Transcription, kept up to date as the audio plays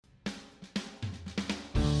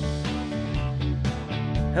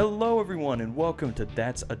Hello, everyone, and welcome to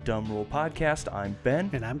That's a Dumb Rule podcast. I'm Ben.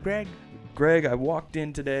 And I'm Greg. Greg, I walked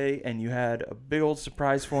in today, and you had a big old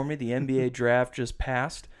surprise for me. The NBA draft just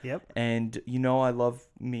passed. Yep. And you know I love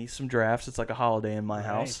me some drafts. It's like a holiday in my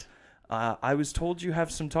house. I was told you have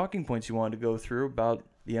some talking points you wanted to go through about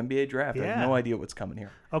the NBA draft. I have no idea what's coming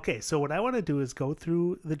here. Okay, so what I want to do is go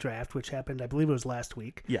through the draft, which happened, I believe it was last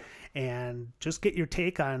week. Yeah. And just get your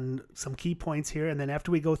take on some key points here. And then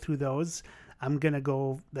after we go through those, I'm going to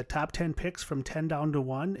go the top 10 picks from 10 down to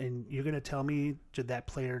 1. And you're going to tell me, did that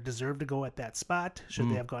player deserve to go at that spot?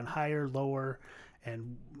 Should they have gone higher, lower?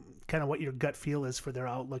 And kind of what your gut feel is for their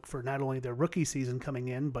outlook for not only their rookie season coming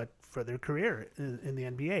in, but for their career in the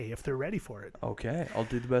NBA, if they're ready for it. Okay, I'll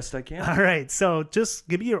do the best I can. All right, so just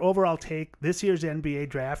give me your overall take. This year's NBA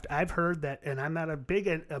draft, I've heard that, and I'm not a big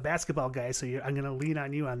basketball guy, so I'm going to lean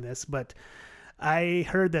on you on this, but I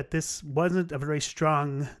heard that this wasn't a very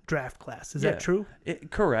strong draft class. Is that true?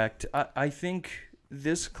 Correct. I think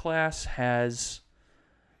this class has,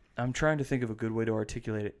 I'm trying to think of a good way to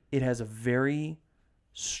articulate it. It has a very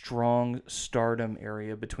strong stardom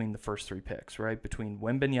area between the first three picks, right? Between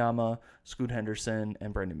Wembanyama, Scoot Henderson,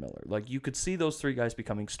 and Brandon Miller. Like, you could see those three guys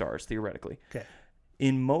becoming stars, theoretically. Okay.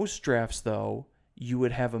 In most drafts, though, you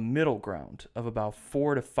would have a middle ground of about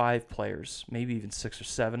 4 to 5 players, maybe even 6 or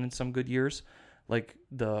 7 in some good years. Like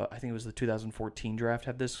I think it was the 2014 draft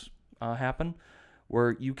had this happen,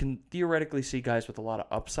 where you can theoretically see guys with a lot of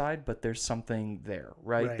upside, but there's something there,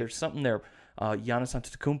 right? There's something there. Giannis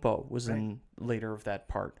Antetokounmpo was in later of that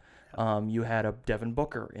part. You had a Devin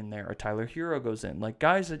Booker in there. A Tyler Hero goes in. Like,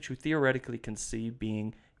 guys that you theoretically can see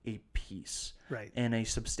being a piece. Right. And a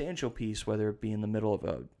substantial piece, whether it be in the middle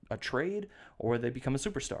of a trade or they become a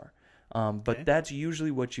superstar. But that's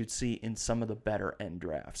usually what you'd see in some of the better end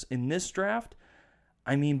drafts. In this draft,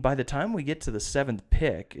 I mean, by the time we get to the 7th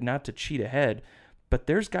pick, not to cheat ahead, but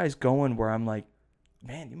there's guys going where I'm like,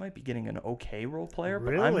 man, you might be getting an okay role player,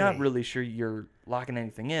 but I'm not really sure you're locking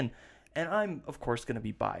anything in. And I'm, of course, going to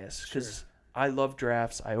be biased because I love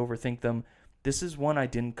drafts. I overthink them. This is one I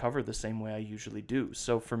didn't cover the same way I usually do.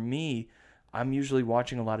 So for me, I'm usually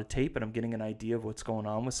watching a lot of tape and I'm getting an idea of what's going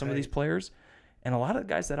on with some of these players. And a lot of the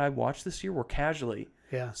guys that I watched this year were casually.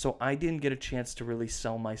 Yeah. So I didn't get a chance to really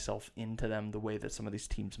sell myself into them the way that some of these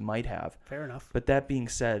teams might have. Fair enough. But that being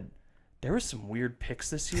said, there were some weird picks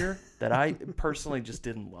this year that I personally just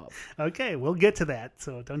didn't love. Okay, we'll get to that,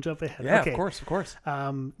 so don't jump ahead. Yeah, okay. of course.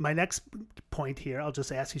 My next point here, I'll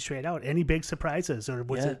just ask you straight out. Any big surprises, or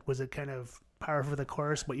was it kind of par for the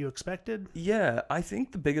course, what you expected? Yeah, I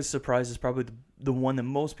think the biggest surprise is probably the one that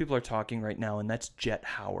most people are talking right now, and that's Jett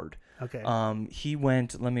Howard. Okay. He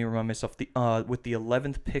went, let me remind myself, with the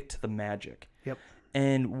 11th pick to the Magic. Yep.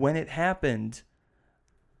 And when it happened,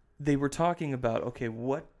 they were talking about, okay,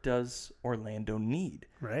 what does Orlando need?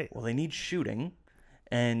 Right. Well, they need shooting,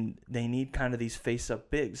 and they need kind of these face-up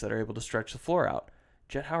bigs that are able to stretch the floor out.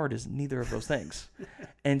 Jett Howard is neither of those things.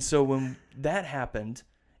 And so when that happened,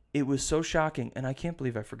 it was so shocking, and I can't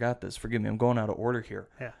believe I forgot this. Forgive me, I'm going out of order here.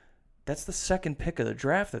 Yeah. That's the 2nd pick of the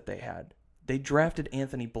draft that they had. They drafted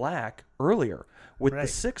Anthony Black earlier with the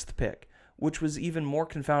 6th pick, which was even more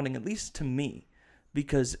confounding, at least to me,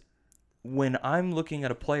 because when I'm looking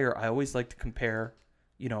at a player, I always like to compare,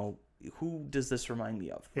 who does this remind me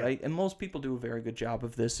of, right? And most people do a very good job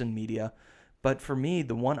of this in media. But for me,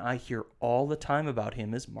 the one I hear all the time about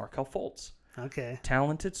him is Markelle Fultz. Okay.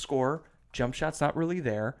 Talented scorer, jump shot's not really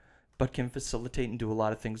there, but can facilitate and do a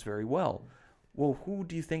lot of things very well. Well, who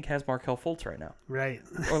do you think has Markelle Fultz right now? Right.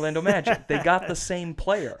 Orlando Magic. They got the same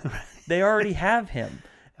player. They already have him.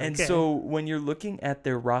 And so when you're looking at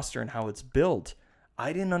their roster and how it's built,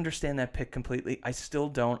 I didn't understand that pick completely. I still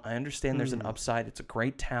don't. I understand there's an upside. It's a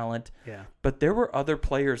great talent. Yeah. But there were other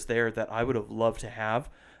players there that I would have loved to have.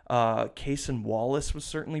 Cason Wallace was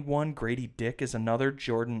certainly one. Grady Dick is another.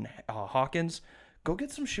 Jordan Hawkins. Go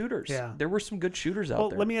get some shooters. Yeah. There were some good shooters out there.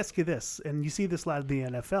 Well, let me ask you this, and you see this a lot in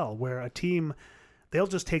the NFL, where a team, they'll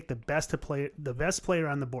just take the best player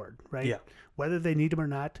on the board, right? Yeah. Whether they need him or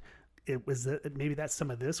not. Maybe that's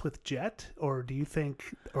some of this with Jett, or do you think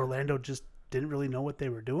Orlando just didn't really know what they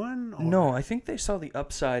were doing? Or? No, I think they saw the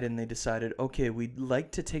upside and they decided, okay, we'd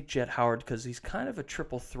like to take Jett Howard because he's kind of a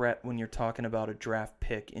triple threat when you're talking about a draft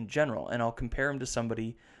pick in general. And I'll compare him to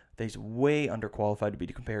somebody that he's way underqualified to be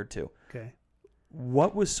compared to. Okay.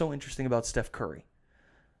 What was so interesting about Steph Curry?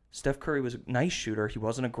 Steph Curry was a nice shooter. He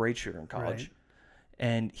wasn't a great shooter in college. Right.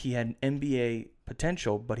 And he had NBA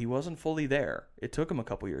potential, but he wasn't fully there. It took him a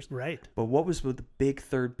couple years. Right. But what was with the big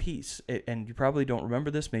third piece? And you probably don't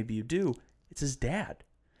remember this. Maybe you do. It's his dad.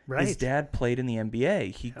 Right. His dad played in the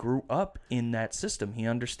NBA. He grew up in that system. He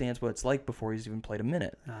understands what it's like before he's even played a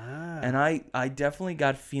minute. And I definitely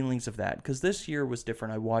got feelings of that because this year was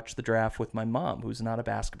different. I watched the draft with my mom, who's not a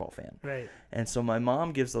basketball fan. Right. And so my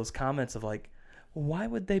mom gives those comments of like, well, why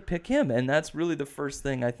would they pick him? And that's really the first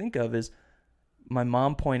thing I think of is my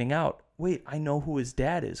mom pointing out, wait, I know who his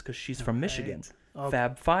dad is because she's from Michigan. Oh,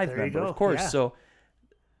 Fab Five there you member, go. of course. Yeah. So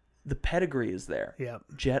the pedigree is there. Yep.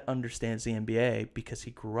 Jet understands the NBA because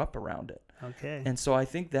he grew up around it. Okay. And so I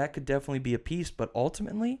think that could definitely be a piece. But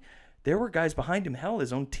ultimately, there were guys behind him. Hell,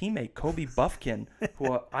 his own teammate, Kobe Buffkin,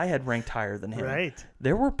 who I had ranked higher than him. Right.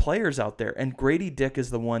 There were players out there. And Grady Dick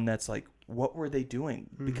is the one that's like, what were they doing?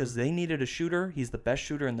 Because they needed a shooter. He's the best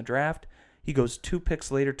shooter in the draft. He goes 2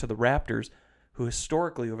 picks later to the Raptors, who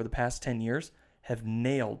historically over the past 10 years have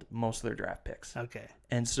nailed most of their draft picks. Okay.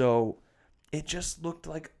 And so it just looked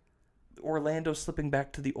like Orlando slipping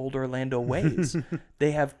back to the old Orlando ways.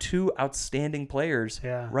 They have 2 outstanding players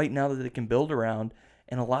right now that they can build around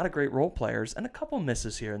and a lot of great role players and a couple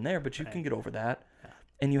misses here and there, but you can get over that. Yeah.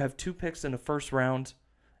 And you have 2 picks in the first round,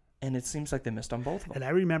 and it seems like they missed on both of them. And I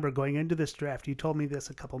remember going into this draft, you told me this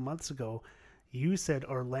a couple months ago. You said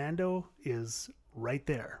Orlando is right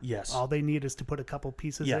there. Yes. All they need is to put a couple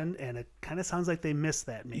pieces in, and it kind of sounds like they missed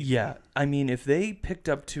that maybe. Yeah. I mean, if they picked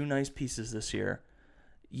up 2 nice pieces this year,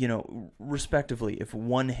 you know, respectively, if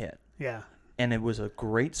one hit, and it was a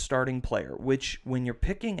great starting player, which when you're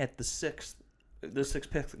picking at the sixth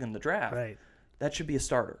pick in the draft, that should be a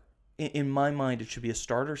starter. In my mind, it should be a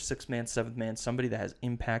starter, 6th man, 7th man, somebody that has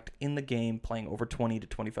impact in the game, playing over 20 to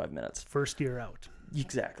 25 minutes. First year out.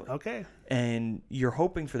 Exactly. Okay. And you're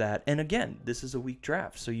hoping for that. And again, this is a weak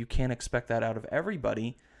draft, so you can't expect that out of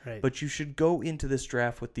everybody. Right. But you should go into this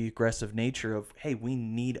draft with the aggressive nature of, hey, we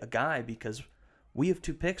need a guy because we have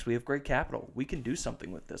 2 picks. We have great capital. We can do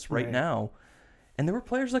something with this right now. And there were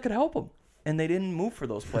players that could help them. And they didn't move for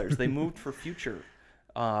those players. They moved for future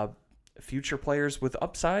players with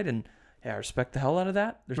upside. And I respect the hell out of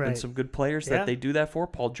that. There's been some good players that they do that for.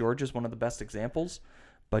 Paul George is one of the best examples.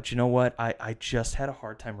 But you know what? I just had a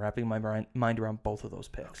hard time wrapping my mind around both of those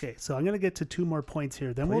picks. Okay, so I'm going to get to 2 more points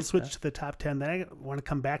here. Then we'll switch to the top 10. Then I want to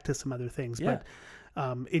come back to some other things. Yeah.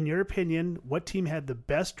 But in your opinion, what team had the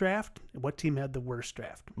best draft? What team had the worst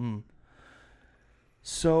draft?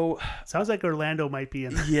 So sounds like Orlando might be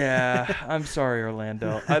in there. Yeah, I'm sorry,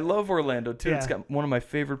 Orlando. I love Orlando too. It's got one of my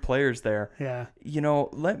favorite players there. Yeah. You know,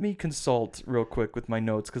 let me consult real quick with my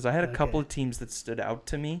notes because I had a couple of teams that stood out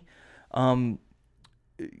to me.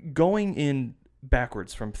 Going in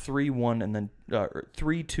backwards from 3-1 and then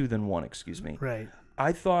 3-2 then 1, excuse me. Right.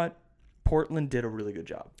 I thought Portland did a really good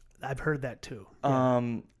job. I've heard that too.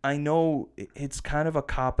 I know it's kind of a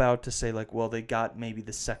cop-out to say, like, well, they got maybe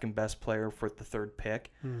the second best player for the 3rd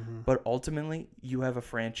pick. But ultimately, you have a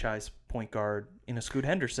franchise point guard in a Scoot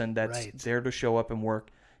Henderson that's there to show up and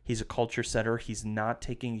work. He's a culture setter. He's not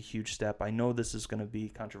taking a huge step. I know this is going to be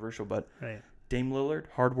controversial, but Dame Lillard,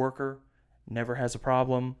 hard worker, never has a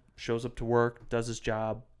problem, shows up to work, does his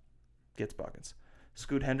job, gets buckets.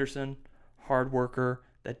 Scoot Henderson, hard worker.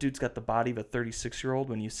 That dude's got the body of a 36-year-old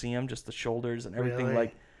when you see him, just the shoulders and everything. Really?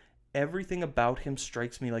 Like, everything about him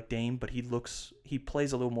strikes me like Dame, but he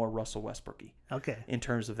plays a little more Russell Westbrook-y. Okay. In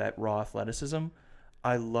terms of that raw athleticism.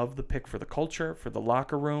 I love the pick for the culture, for the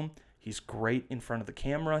locker room. He's great in front of the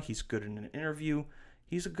camera. He's good in an interview.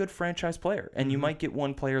 He's a good franchise player. And you might get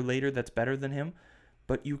one player later that's better than him,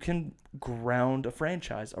 but you can ground a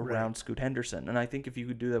franchise around Scoot Henderson. And I think if you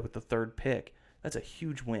could do that with the 3rd pick, that's a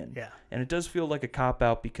huge win. Yeah. And it does feel like a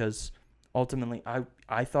cop-out because ultimately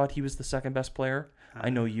I thought he was the second best player. I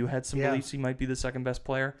know you had some beliefs he might be the second best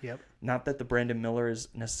player. Yep. Not that the Brandon Miller is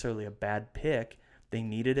necessarily a bad pick. They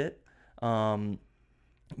needed it.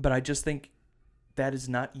 But I just think that is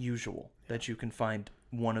not usual that you can find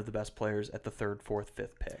one of the best players at the 3rd, 4th,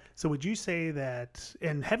 5th pick. So would you say that,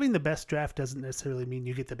 and having the best draft doesn't necessarily mean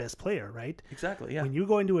you get the best player, right? Exactly, yeah. When you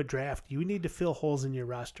go into a draft, you need to fill holes in your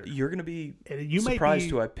roster. You're going to be surprised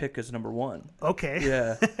who I pick as number 1. Okay.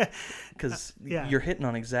 Yeah. Because you're hitting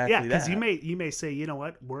on exactly that. Yeah, because you may say, you know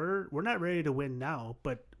what, we're not ready to win now,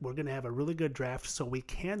 but we're going to have a really good draft so we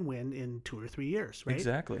can win in 2 or 3 years, right?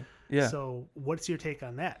 Exactly, yeah. So what's your take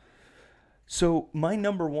on that? So my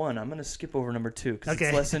number 1, I'm going to skip over number 2 because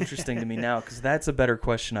it's less interesting to me now because that's a better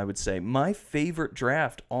question, I would say. My favorite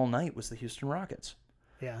draft all night was the Houston Rockets.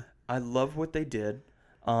 Yeah. I love what they did.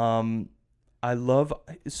 So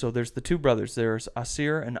there's the 2 brothers. There's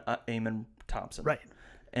Asir and Amen Thompson. Right.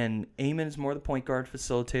 And Amen is more the point guard,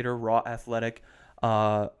 facilitator, raw athletic.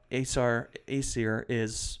 Asir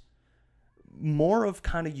is more of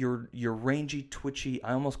kind of your rangy, twitchy.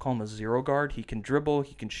 I almost call him a zero guard. He can dribble.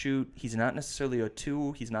 He can shoot. He's not necessarily a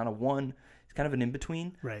 2. He's not a 1. He's kind of an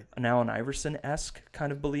in-between. Right. An Allen Iverson-esque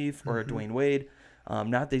kind of belief, or a Dwayne Wade.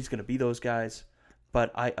 Not that he's going to be those guys.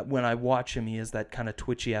 But when I watch him, he has that kind of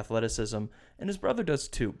twitchy athleticism. And his brother does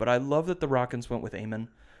too. But I love that the Rockets went with Amon.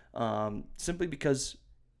 Simply because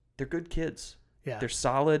they're good kids. Yeah. They're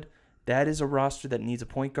solid. That is a roster that needs a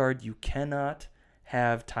point guard. You cannot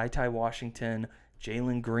have Ty Washington,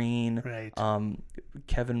 Jalen Green, right.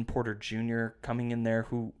 Kevin Porter Jr. coming in there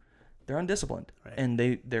who they're undisciplined. Right.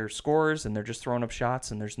 And they're scorers and they're just throwing up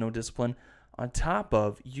shots and there's no discipline. On top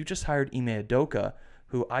of, you just hired Ime Udoka,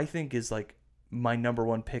 who I think is like my number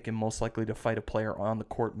 1 pick and most likely to fight a player on the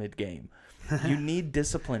court mid-game. You need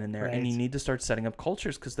discipline in there, right. and you need to start setting up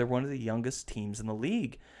cultures because they're one of the youngest teams in the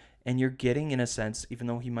league. And you're getting, in a sense, even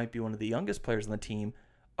though he might be one of the youngest players on the team,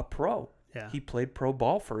 a pro. Yeah. He played pro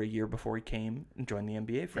ball for a year before he came and joined the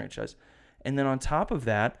NBA franchise. And then on top of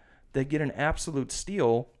that, they get an absolute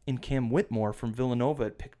steal in Cam Whitmore from Villanova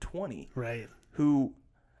at pick 20. Right. Who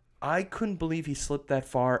I couldn't believe he slipped that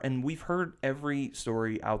far. And we've heard every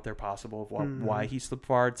story out there possible of why he slipped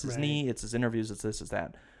far. It's his knee, it's his interviews, it's this, it's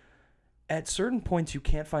that. At certain points, you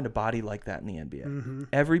can't find a body like that in the NBA.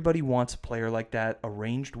 Everybody wants a player like that, a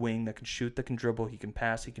ranged wing that can shoot, that can dribble, he can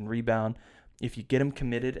pass, he can rebound. If you get him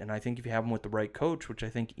committed, and I think if you have him with the right coach, which I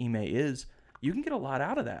think Ime is, you can get a lot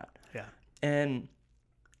out of that. Yeah. And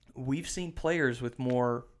we've seen players with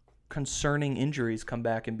more concerning injuries come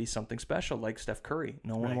back and be something special, like Steph Curry.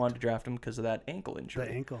 No one wanted to draft him because of that ankle injury.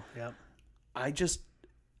 The ankle, yeah.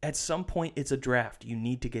 At some point, it's a draft. You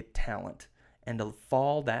need to get talent. And to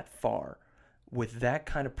fall that far with that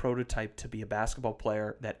kind of prototype to be a basketball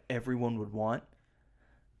player that everyone would want,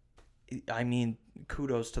 I mean,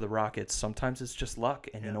 kudos to the Rockets. Sometimes it's just luck,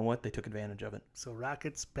 and you know what? They took advantage of it. So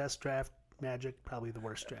Rockets, best draft. Magic, probably the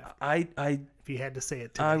worst draft. If you had to say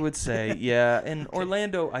it today. I would say, yeah. And okay.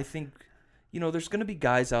 Orlando, I think, there's going to be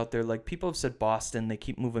guys out there, like people have said Boston, they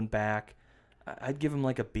keep moving back. I'd give them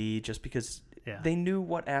like a B just because they knew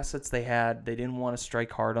what assets they had. They didn't want to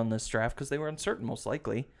strike hard on this draft because they were uncertain, most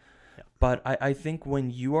likely. Yeah. But I think when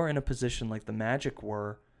you are in a position like the Magic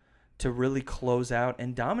were to really close out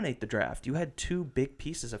and dominate the draft, you had 2 big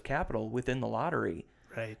pieces of capital within the lottery.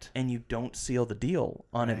 Right. And you don't seal the deal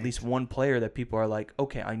on at least one player that people are like,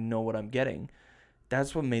 okay, I know what I'm getting.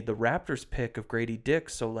 That's what made the Raptors pick of Grady Dick.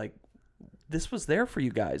 So, like, this was there for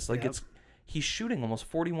you guys. Like, he's shooting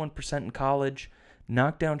almost 41% in college,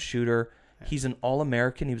 knockdown shooter. Yeah. He's an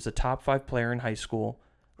All-American. He was a top 5 player in high school.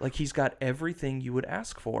 Like, he's got everything you would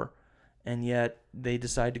ask for. And yet they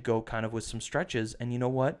decide to go kind of with some stretches. And you know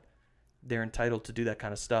what? They're entitled to do that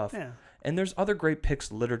kind of stuff. Yeah. And there's other great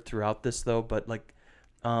picks littered throughout this, though. But, like,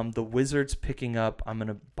 the Wizards picking up, I'm going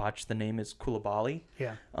to botch the name, is Koulibaly.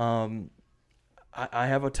 Yeah. I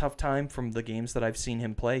have a tough time from the games that I've seen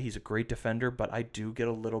him play. He's a great defender, but I do get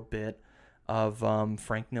a little bit of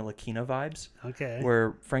Frank Ntilikina vibes. Okay.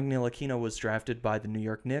 Where Frank Ntilikina was drafted by the New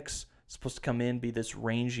York Knicks, supposed to come in, be this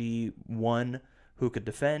rangy one who could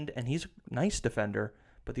defend, and he's a nice defender,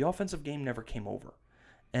 but the offensive game never came over.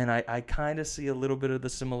 And I kind of see a little bit of the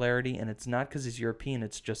similarity, and it's not because he's European,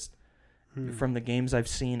 it's just from the games I've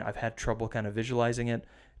seen, I've had trouble kind of visualizing it.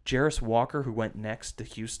 Jarris Walker, who went next to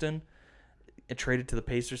Houston, it traded to the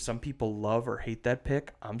Pacers. Some people love or hate that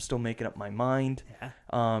pick. I'm still making up my mind.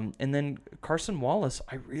 Yeah. And then Carson Wallace,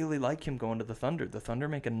 I really like him going to the Thunder. The Thunder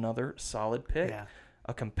make another solid pick. Yeah.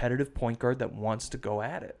 A competitive point guard that wants to go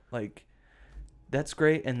at it. Like, that's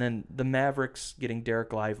great. And then the Mavericks getting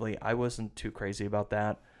Derek Lively, I wasn't too crazy about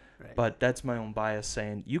that. Right. But that's my own bias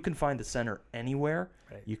saying you can find a center anywhere.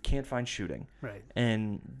 Right. You can't find shooting. Right.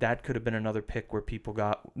 And that could have been another pick where people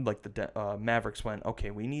got, like the Mavericks went,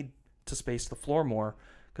 okay, we need to space the floor more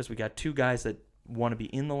because we got 2 guys that want to be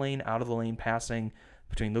in the lane, out of the lane, passing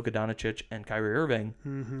between Luka Doncic and Kyrie Irving.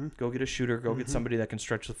 Mm-hmm. Go get a shooter. Go get somebody that can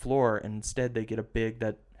stretch the floor. And instead they get a big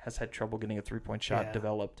that has had trouble getting a 3-point shot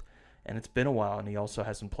developed. And it's been a while, and he also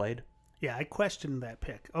hasn't played. Yeah, I questioned that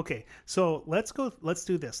pick. Okay, so let's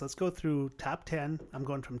do this. Let's go through top 10. I'm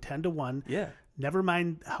going from 10 to 1. Yeah. Never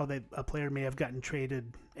mind how a player may have gotten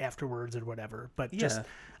traded afterwards or whatever. But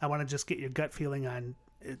I want to just get your gut feeling on,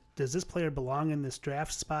 does this player belong in this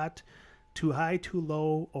draft spot? Too high, too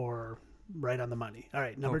low, or right on the money? All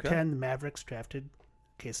right, number 10, the Mavericks drafted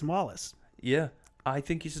Cason Wallace. Yeah, I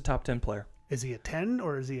think he's a top 10 player. Is he a 10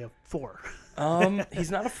 or is he a 4?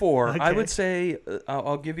 He's not a 4. Okay. I would say,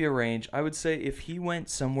 I'll give you a range. I would say if he went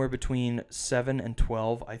somewhere between 7 and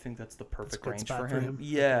 12, I think that's the perfect range for him.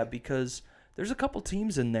 Yeah, because there's a couple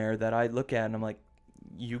teams in there that I look at and I'm like,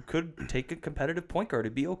 you could take a competitive point guard.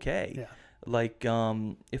 It'd be okay. Like,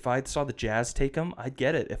 if I saw the Jazz take him, I'd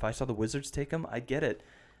get it. If I saw the Wizards take him, I'd get it.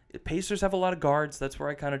 Pacers have a lot of guards. That's where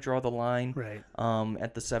I kind of draw the line. Right.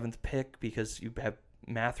 At the 7th pick, because you have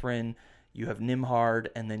Mathurin, you have Nembhard,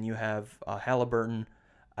 and then you have Halliburton.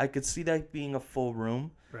 I could see that being a full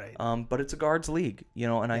room. Right. But it's a guards league,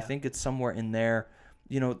 and I think it's somewhere in there.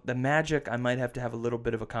 The Magic, I might have to have a little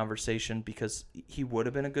bit of a conversation because he would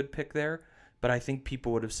have been a good pick there. But I think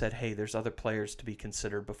people would have said, hey, there's other players to be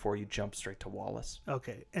considered before you jump straight to Wallace.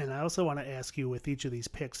 Okay. And I also want to ask you, with each of these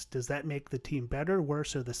picks, does that make the team better,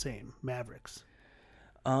 worse, or the same? Mavericks.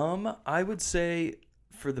 I would say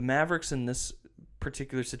for the Mavericks in this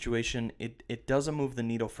particular situation, it doesn't move the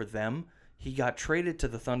needle for them. He got traded to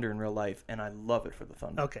the Thunder in real life, and I love it for the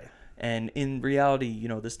Thunder. Okay. And in reality,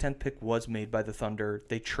 this 10th pick was made by the Thunder.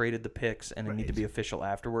 They traded the picks, and it need to be official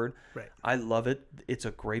afterward. Right. I love it. It's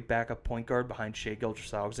a great backup point guard behind Shai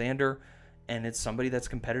Gilgeous-Alexander, and it's somebody that's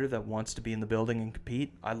competitive that wants to be in the building and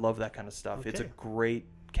compete. I love that kind of stuff. Okay. It's a great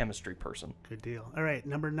chemistry person. Good deal. All right,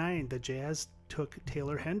 number 9, the Jazz took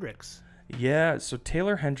Taylor Hendricks. Yeah, so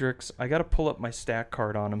Taylor Hendricks, I got to pull up my stat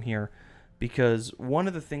card on him here, because one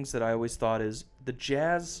of the things that I always thought is the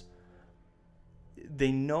Jazz,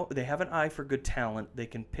 they have an eye for good talent. They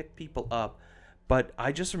can pick people up, but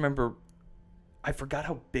I just remember, I forgot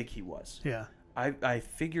how big he was. Yeah. I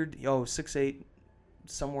figured, 6'8",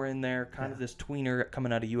 somewhere in there, kind of this tweener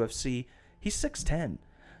coming out of UFC. He's 6'10",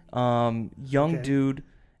 young dude,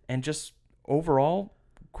 and just overall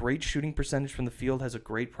great shooting percentage from the field. Has a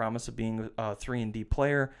great promise of being a 3-and-D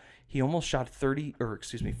player. He almost shot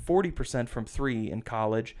 40% from 3 in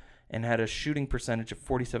college and had a shooting percentage of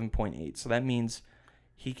 47.8. So that means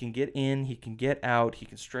he can get in, he can get out, he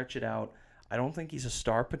can stretch it out. I don't think he's a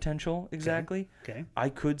star potential exactly. Okay. I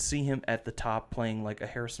could see him at the top playing like a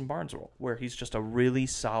Harrison Barnes role, where he's just a really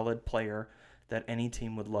solid player that any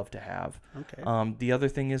team would love to have. Okay. The other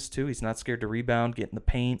thing is, too, he's not scared to rebound, get in the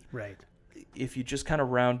paint. Right. If you just kind of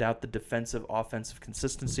round out the defensive offensive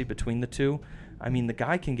consistency between the two, I mean, the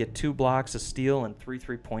guy can get 2 blocks, a steal, and 3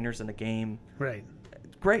 3-pointers in a game. Right.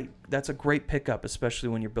 Great. That's a great pickup, especially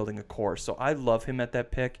when you're building a core. So I love him at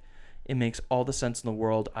that pick. It makes all the sense in the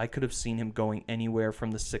world. I could have seen him going anywhere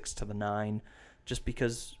from the 6 to the 9, just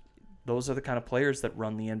because those are the kind of players that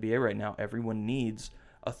run the NBA right now. Everyone needs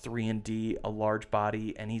a 3-and-D, a large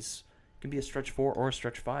body, and he's can be a stretch 4 or a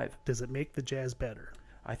stretch 5. Does it make the Jazz better?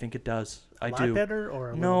 I think it does. I A do. lot better,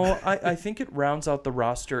 or No, I think it rounds out the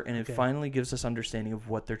roster, and it Okay. finally gives us understanding of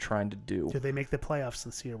what they're trying to do. Do they make the playoffs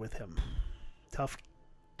this year with him? Tough.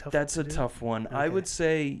 That's to a do? tough one. Okay. I would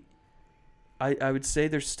say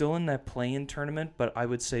they're still in that play-in tournament, but I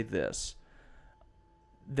would say this.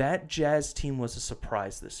 That Jazz team was a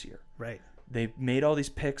surprise this year. Right. They made all these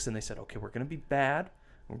picks, and they said, okay, we're going to be bad.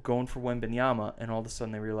 We're going for Wembanyama, and all of a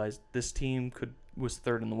sudden they realized this team was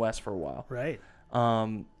third in the West for a while. Right.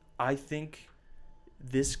 I think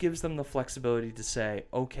this gives them the flexibility to say,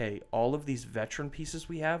 okay, all of these veteran pieces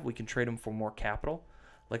we have, we can trade them for more capital,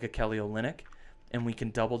 like a Kelly Olynyk, and we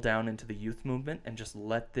can double down into the youth movement and just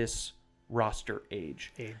let this roster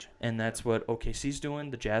age. And that's what OKC's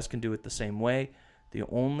doing. The Jazz can do it the same way. The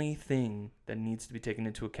only thing that needs to be taken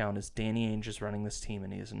into account is Danny Ainge is running this team,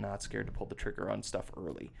 and he is not scared to pull the trigger on stuff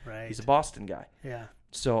early. Right. He's a Boston guy. Yeah.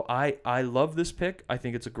 So I love this pick. I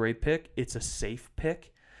think it's a great pick. It's a safe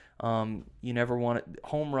pick. You never want it.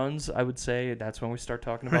 Home runs, I would say, that's when we start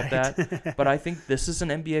talking about that. But I think this is an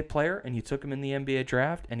NBA player, and you took him in the NBA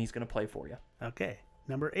draft, and he's going to play for you. Okay.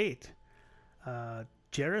 Number 8,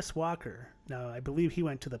 Jarris Walker. Now, I believe he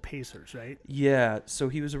went to the Pacers, right? Yeah, so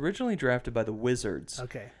he was originally drafted by the Wizards.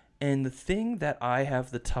 Okay. And the thing that I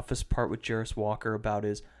have the toughest part with Jarris Walker about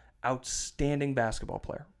is outstanding basketball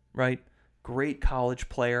player, right? Great college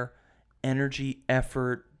player, energy,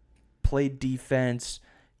 effort, played defense,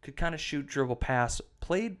 could kind of shoot, dribble, pass,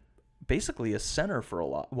 played basically a center for a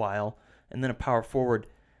while, and then a power forward.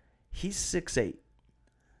 He's 6'8".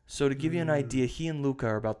 So to give you an idea, he and Luka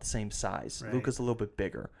are about the same size. Right. Luka's a little bit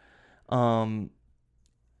bigger.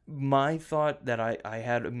 My thought that I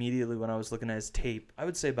had immediately when I was looking at his tape, I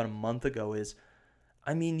would say about a month ago, is,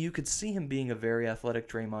 I mean, you could see him being a very athletic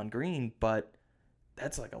Draymond Green, but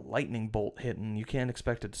that's like a lightning bolt hitting. You can't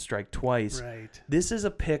expect it to strike twice. Right. This is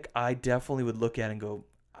a pick I definitely would look at and go,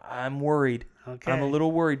 I'm worried. Okay. I'm a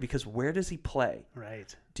little worried, because where does he play?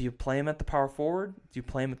 Right. Do you play him at the power forward? Do you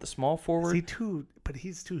play him at the small forward?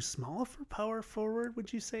 He's too small for power forward,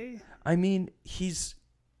 would you say? I mean, he's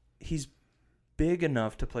big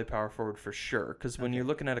enough to play power forward for sure, because when you're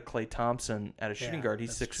looking at a Klay Thompson at a shooting guard,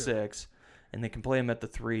 he's 6'6", and they can play him at the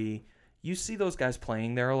 3. You see those guys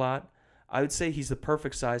playing there a lot. I would say he's the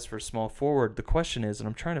perfect size for a small forward. The question is, and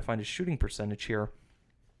I'm trying to find his shooting percentage here,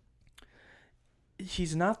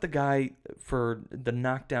 he's not the guy for the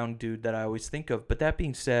knockdown dude that I always think of. But that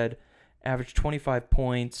being said, averaged 25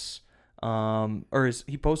 points,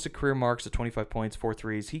 he posted career marks of 25 points, 4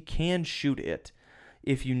 threes. He can shoot it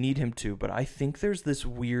if you need him to, but I think there's this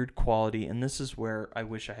weird quality, and this is where I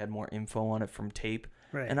wish I had more info on it from tape,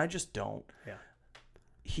 and I just don't. Yeah.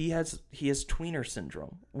 He has tweener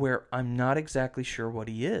syndrome, where I'm not exactly sure what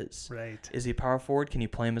he is. Right. Is he a power forward? Can you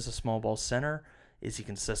play him as a small ball center? Is he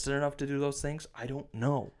consistent enough to do those things? I don't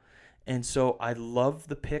know. And so I love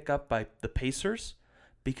the pickup by the Pacers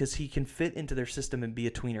because he can fit into their system and be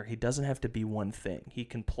a tweener. He doesn't have to be one thing. He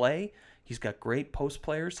can play. He's got great post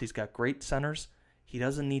players. He's got great centers. He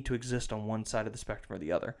doesn't need to exist on one side of the spectrum or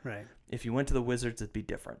the other. Right. If you went to the Wizards, it'd be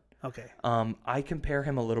different. Okay. I compare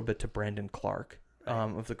him a little bit to Brandon Clark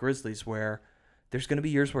of the Grizzlies, where there's going to be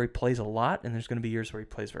years where he plays a lot, and there's going to be years where he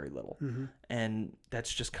plays very little. Mm-hmm. And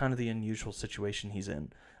that's just kind of the unusual situation he's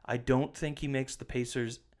in. I don't think he makes the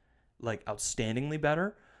Pacers like outstandingly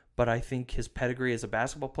better, but I think his pedigree as a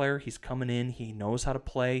basketball player, he's coming in, he knows how to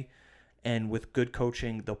play, and with good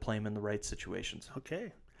coaching, they'll play him in the right situations.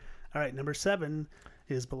 Okay. All right, number 7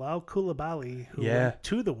 is Bilal Coulibaly, who went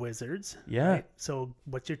to the Wizards. Yeah. Right? So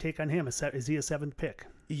what's your take on him? Is he a 7th pick?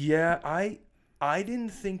 Yeah, I didn't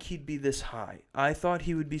think he'd be this high. I thought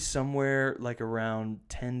he would be somewhere like around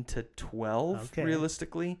 10 to 12,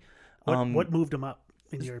 realistically. What moved him up,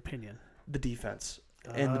 in your opinion? The defense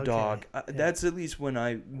and the dog. That's at least when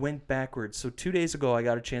I went backwards. So 2 days ago, I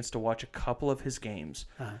got a chance to watch a couple of his games.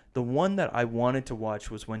 The one that I wanted to watch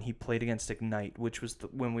was when he played against Ignite, which was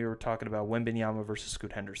when we were talking about Wembanyama versus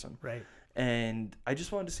Scoot Henderson. Right. And I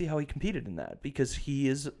just wanted to see how he competed in that because he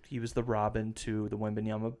was the Robin to the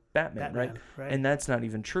Wembanyama Batman, right? And that's not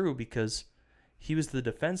even true because he was the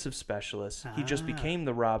defensive specialist. He just became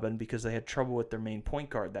the Robin because they had trouble with their main point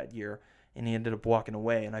guard that year, and he ended up walking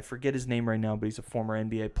away. And I forget his name right now, but he's a former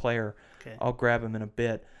NBA player. Okay. I'll grab him in a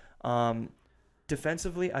bit.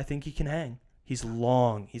 Defensively, I think he can hang. He's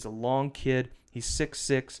long. He's a long kid. He's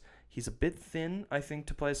 6'6". He's a bit thin, I think,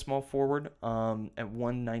 to play a small forward at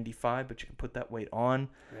 195, but you can put that weight on.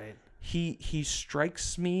 Right. He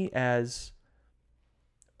strikes me as,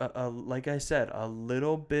 like I said, a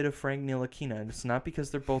little bit of Frank Ntilikina, and it's not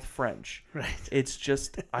because they're both French. Right. It's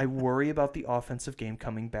just I worry about the offensive game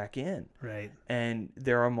coming back in. Right. And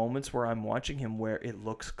there are moments where I'm watching him where it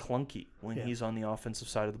looks clunky when he's on the offensive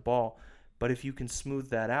side of the ball. But if you can smooth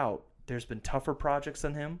that out, there's been tougher projects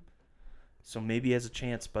than him, so maybe he has a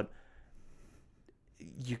chance, but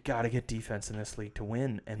you got to get defense in this league to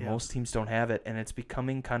win, and most teams don't have it, and it's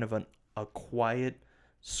becoming kind of a quiet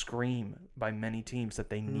scream by many teams that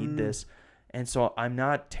they need this. And so I'm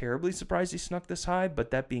not terribly surprised he snuck this high, but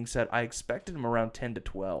that being said, I expected him around 10 to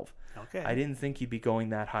 12. Okay. I didn't think he'd be going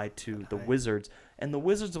that high to the Wizards. And the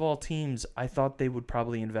Wizards of all teams, I thought they would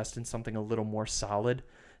probably invest in something a little more solid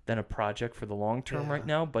than a project for the long term right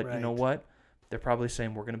now, but you know what? They're probably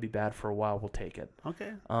saying we're going to be bad for a while. We'll take it.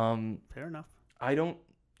 Okay. Fair enough.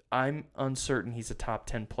 I'm uncertain he's a top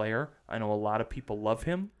 10 player. I know a lot of people love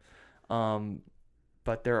him.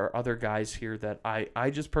 But there are other guys here that I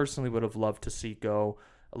just personally would have loved to see go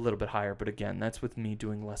a little bit higher. But again, that's with me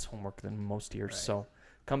doing less homework than most years. Right. So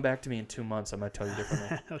come back to me in 2 months. I might tell you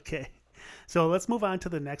differently. Okay. So let's move on to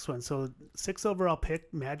the next one. So 6th overall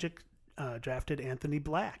pick, Magic drafted Anthony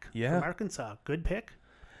Black from Arkansas. Good pick.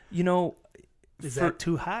 You know, is that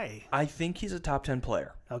too high? I think he's a top 10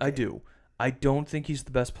 player. Okay. I do. I don't think he's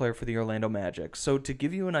the best player for the Orlando Magic. So to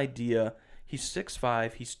give you an idea, he's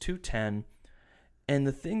 6'5", he's 210, and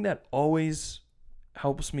the thing that always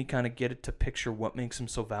helps me kind of get it to picture what makes him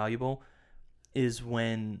so valuable is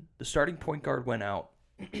when the starting point guard went out,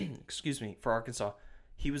 for Arkansas,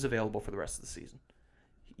 he was available for the rest of the season.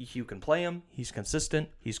 You can play him. He's consistent.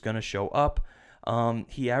 He's going to show up.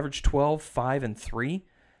 He averaged 12, 5, and 3.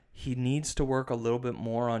 He needs to work a little bit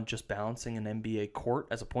more on just balancing an NBA court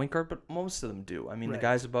as a point guard, but most of them do. I mean, the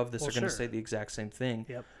guys above this are going to say the exact same thing.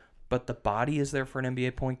 Yep. But the body is there for an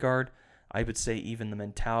NBA point guard. I would say even the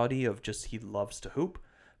mentality of just he loves to hoop.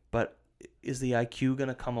 But is the IQ going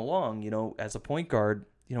to come along? You know, as a point guard,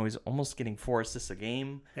 you know, he's almost getting 4 assists a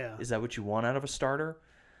game. Yeah. Is that what you want out of a starter?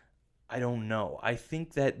 I don't know. I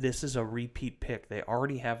think that this is a repeat pick. They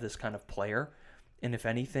already have this kind of player. And if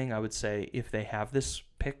anything, I would say if they have this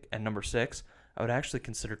pick at number 6, I would actually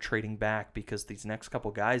consider trading back because these next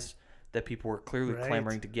couple guys that people were clearly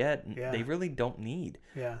clamoring to get, they really don't need.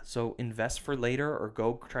 Yeah. So invest for later or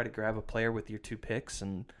go try to grab a player with your 2 picks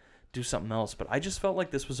and do something else. But I just felt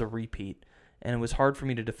like this was a repeat. and it was hard for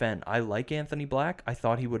me to defend. I like Anthony Black. I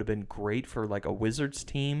thought he would have been great for like a Wizards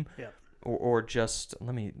team. Yep. Or just,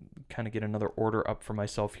 let me kind of get another order up for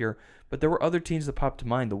myself here. But there were other teams that popped to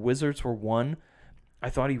mind. The Wizards were one.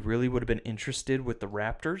 I thought he really would have been interested with the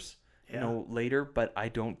Raptors, later, but I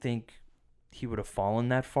don't think he would have fallen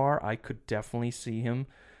that far. I could definitely see him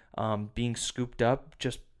being scooped up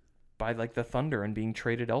just by like the Thunder and being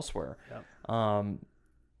traded elsewhere. Yep.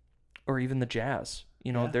 Or even the Jazz.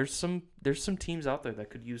 There's some teams out there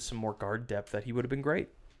that could use some more guard depth that he would have been great.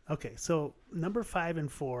 Okay, so number 5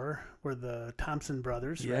 and 4 were the Thompson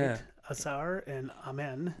brothers, right? Ausar and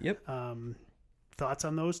Amen. Yep. Thoughts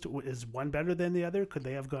on those? Is one better than the other? Could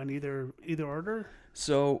they have gone either order?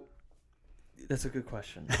 So that's a good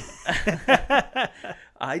question.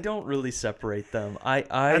 I don't really separate them.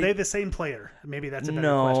 Are they the same player? Maybe that's a better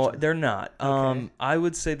question. No, they're not. Okay. I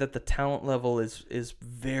would say that the talent level is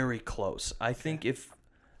very close. I think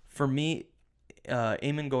for me,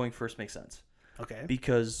 Amen going first makes sense. Okay.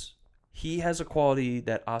 Because he has a quality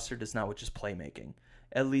that Ausar does not, which is playmaking.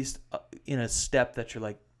 At least in a step that you're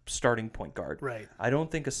like starting point guard. Right. I don't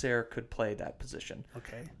think Ausar could play that position.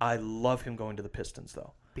 Okay. I love him going to the Pistons,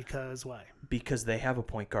 though. Because why? Because they have a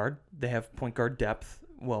point guard. They have point guard depth,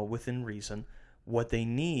 well, within reason. What they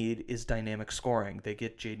need is dynamic scoring. They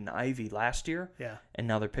get Jaden Ivey last year, and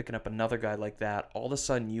now they're picking up another guy like that. All of a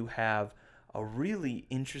sudden, you have a really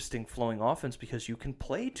interesting flowing offense because you can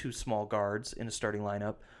play two small guards in a starting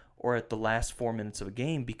lineup or at the last 4 minutes of a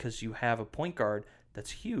game because you have a point guard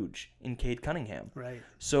that's huge in Cade Cunningham. Right.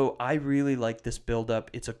 So I really like this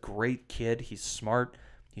build-up. It's a great kid. He's smart.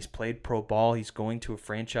 He's played pro ball. He's going to a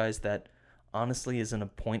franchise that honestly is in a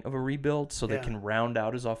point of a rebuild, so they can round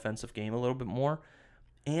out his offensive game a little bit more.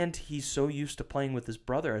 And he's so used to playing with his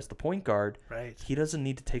brother as the point guard, he doesn't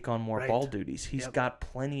need to take on more ball duties. He's got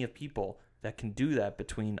plenty of people that can do that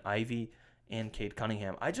between Ivy and Cade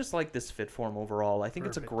Cunningham. I just like this fit for him overall. I think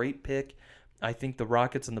it's a great pick. I think the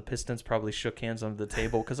Rockets and the Pistons probably shook hands under the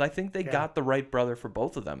table because I think they got the right brother for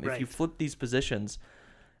both of them. If you flip these positions,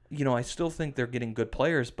 I still think they're getting good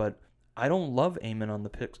players, but I don't love Amen on the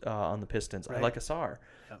Pistons. I like Ausar.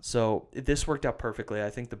 So this worked out perfectly. I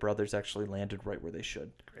think the brothers actually landed right where they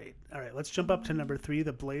should. Great. All right, let's jump up to number 3,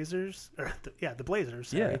 the Blazers. The Blazers.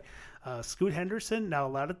 Sorry. Scoot Henderson. Now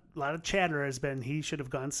a lot of chatter has been he should have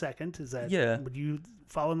gone second. Is that? Would you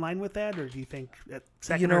fall in line with that, or do you think at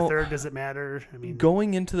second or third does it matter? I mean,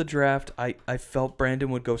 going into the draft, I felt Brandon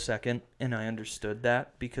would go second, and I understood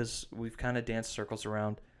that because we've kind of danced circles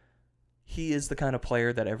around. He is the kind of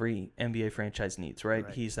player that every NBA franchise needs, right?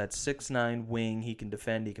 He's that 6'9" wing. He can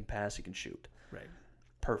defend, he can pass, he can shoot. Right.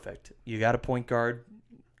 Perfect. You got a point guard,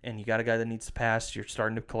 and you got a guy that needs to pass. You're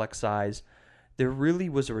starting to collect size. There really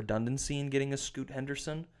was a redundancy in getting a Scoot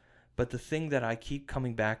Henderson, but the thing that I keep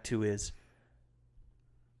coming back to is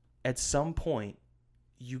at some point,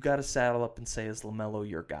 you got to saddle up and say, is LaMelo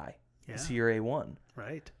your guy? Yeah. Is he your A1?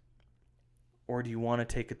 Right. Or do you want to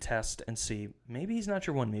take a test and see, maybe he's not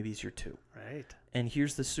your 1, maybe he's your 2. Right. And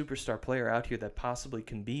here's the superstar player out here that possibly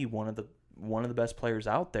can be one of the best players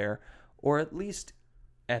out there, or at least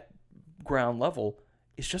at ground level,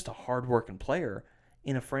 is just a hard-working player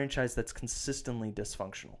in a franchise that's consistently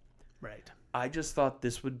dysfunctional. Right. I just thought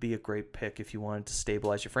this would be a great pick if you wanted to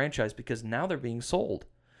stabilize your franchise because now they're being sold.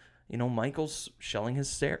 Michael's shelling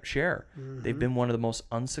his share. Mm-hmm. They've been one of the most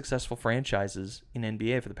unsuccessful franchises in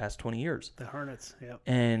NBA for the past 20 years. The Hornets,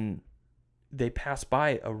 And they pass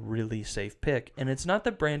by a really safe pick. And it's not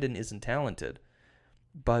that Brandon isn't talented,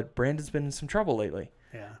 but Brandon's been in some trouble lately.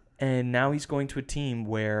 Yeah. And now he's going to a team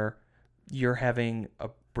where you're having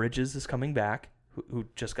Bridges is coming back, who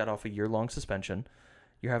just got off a year-long suspension.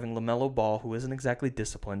 You're having LaMelo Ball, who isn't exactly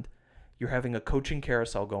disciplined. You're having a coaching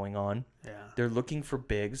carousel going on. Yeah. They're looking for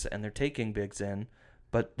bigs, and they're taking bigs in,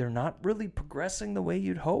 but they're not really progressing the way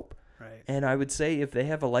you'd hope. Right. And I would say if they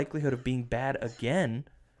have a likelihood of being bad again,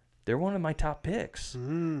 they're one of my top picks.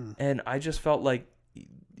 And I just felt like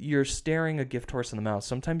you're staring a gift horse in the mouth.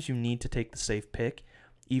 Sometimes you need to take the safe pick,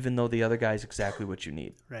 even though the other guy is exactly what you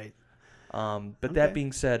need. Right. But that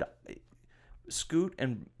being said, Scoot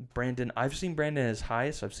and Brandon, I've seen Brandon at his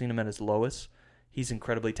highest. I've seen him at his lowest. He's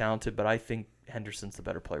incredibly talented, but I think Henderson's the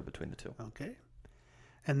better player between the two. Okay.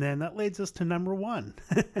 And then that leads us to number 1.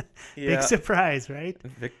 Big surprise, right?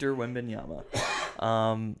 Victor Wembanyama.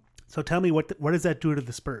 So tell me, what does that do to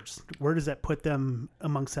the Spurs? Where does that put them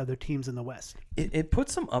amongst other teams in the West? It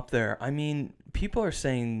puts them up there. I mean, people are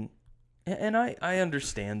saying, and I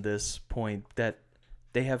understand this point, that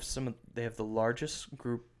they have the largest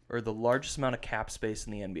group or the largest amount of cap space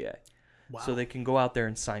in the NBA. Wow. So they can go out there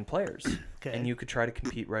and sign players. Okay. And you could try to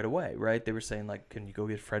compete right away, right? They were saying, like, can you go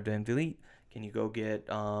get Fred VanVleet? Can you go get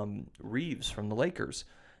Reeves from the Lakers?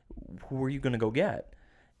 Who are you going to go get?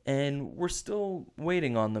 And we're still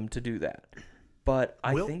waiting on them to do that. But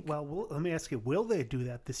I think... Well, let me ask you, will they do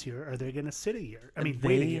that this year? Or are they going to sit a year? Wait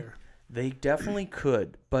a year. They definitely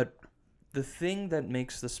could. But the thing that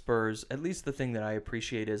makes the Spurs, at least the thing that I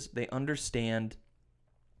appreciate, is they understand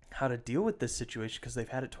how to deal with this situation because they've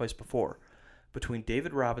had it twice before. Between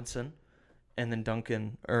David Robinson and then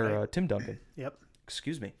Tim Duncan. Yep.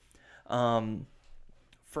 Excuse me.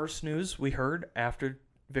 First news we heard after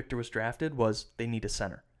Victor was drafted was they need a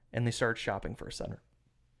center. And they started shopping for a center.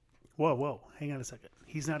 Whoa. Hang on a second.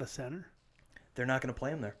 He's not a center? They're not going to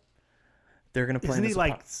play him there. They're going to play him as he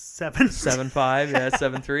like 7'5"?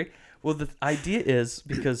 7'3"? Well, the idea is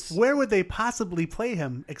because... Where would they possibly play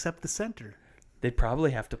him except the center? They'd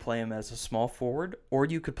probably have to play him as a small forward, or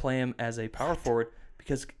you could play him as a power forward.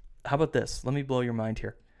 Because, how about this? Let me blow your mind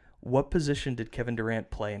here. What position did Kevin Durant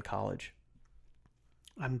play in college?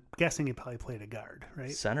 I'm guessing he probably played a guard,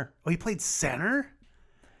 right? Center. Oh, he played center?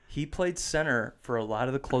 He played center for a lot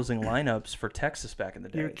of the closing lineups for Texas back in the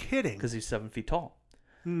day. You're kidding. Because he's 7 feet tall.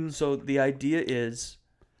 So the idea is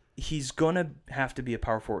he's going to have to be a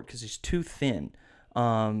power forward because he's too thin.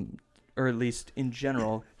 Or at least in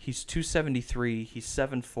general, he's 273, he's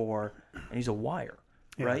 7'4", and he's a wire,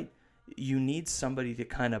 right? You need somebody to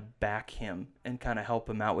kind of back him and kind of help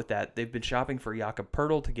him out with that. They've been shopping for Jakob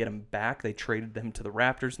Poeltl to get him back. They traded him to the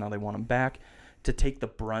Raptors. Now they want him back to take the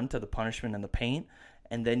brunt of the punishment and the paint.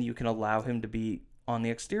 And then you can allow him to be on the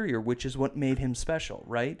exterior, which is what made him special,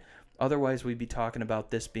 right? Otherwise, we'd be talking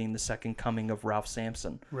about this being the second coming of Ralph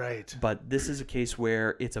Sampson. Right. But this is a case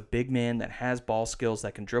where it's a big man that has ball skills,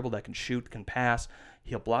 that can dribble, that can shoot, can pass.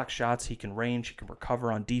 He'll block shots. He can range. He can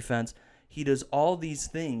recover on defense. He does all these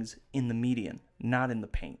things in the median, not in the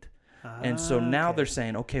paint. And so now they're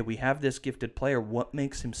saying, okay, we have this gifted player. What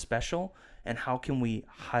makes him special? And how can we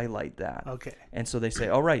highlight that? Okay. And so they say,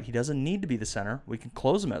 all right, he doesn't need to be the center. We can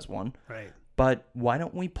close him as one. Right. But why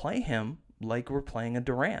don't we play him like we're playing a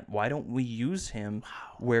Durant? Why don't we use him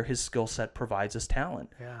where his skill set provides us talent?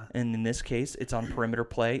 Yeah. And in this case, it's on perimeter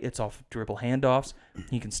play. It's off dribble handoffs.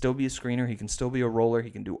 He can still be a screener. He can still be a roller. He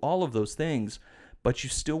can do all of those things. But you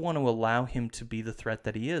still want to allow him to be the threat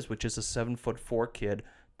that he is, which is a 7'4" kid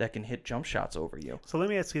that can hit jump shots over you. So let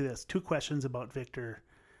me ask you this. 2 questions about Victor.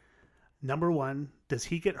 Number 1, does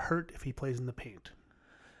he get hurt if he plays in the paint?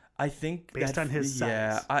 I think based on his size.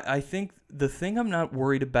 Yeah, I think the thing I'm not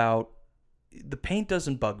worried about, the paint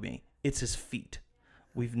doesn't bug me. It's his feet.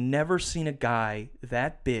 We've never seen a guy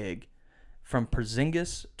that big, from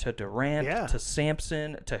Porzingis to Durant to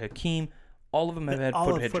Sampson to Hakeem. All of them have had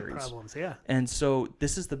foot injuries. Foot problems, yeah. And so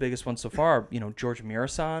this is the biggest one so far. George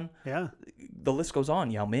Mirasan. Yeah. The list goes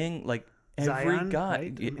on. Yao Ming, like every Zion,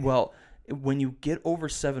 guy. right? Well, when you get over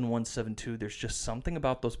 7'1", 7'2", there's just something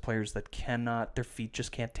about those players that cannot, their feet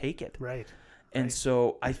just can't take it. Right. And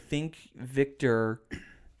so I think Victor...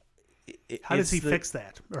 How does he fix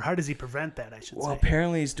that? Or how does he prevent that, I should say? Well,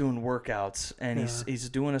 apparently he's doing workouts, and he's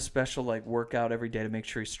doing a special workout every day to make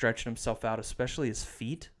sure he's stretching himself out, especially his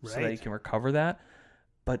feet, so that he can recover that.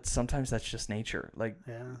 But sometimes that's just nature.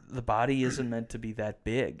 The body isn't meant to be that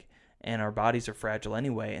big, and our bodies are fragile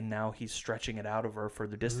anyway, and now he's stretching it out over a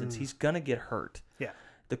further distance. He's going to get hurt. Yeah.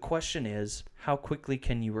 The question is, how quickly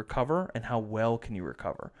can you recover, and how well can you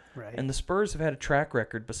recover? Right. And the Spurs have had a track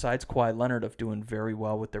record, besides Kawhi Leonard, of doing very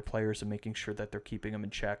well with their players and making sure that they're keeping them in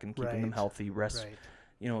check and keeping them healthy.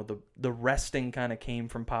 The resting kind of came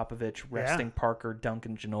from Popovich, resting Parker,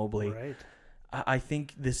 Duncan, Ginobili. Right. I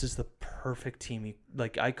think this is the perfect team.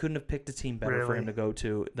 I couldn't have picked a team better for him to go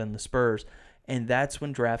to than the Spurs. And that's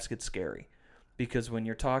when drafts get scary. Because when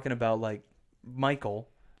you're talking about, Michael...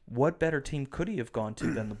 what better team could he have gone to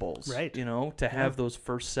than the Bulls? Right. To have those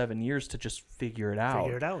first 7 years to just figure it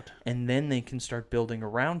out. And then they can start building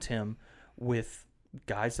around him with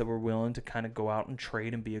guys that were willing to kind of go out and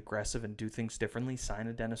trade and be aggressive and do things differently. Sign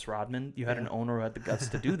a Dennis Rodman. You had an owner who had the guts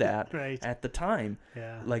to do that at the time.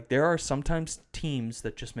 Yeah. There are sometimes teams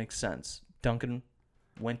that just make sense. Duncan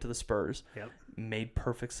went to the Spurs. Yep. Made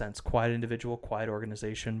perfect sense. Quiet individual, quiet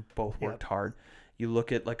organization. Both worked hard. You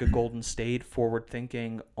look at a Golden State,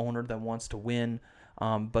 forward-thinking owner that wants to win,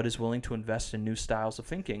 but is willing to invest in new styles of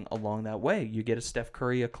thinking along that way. You get a Steph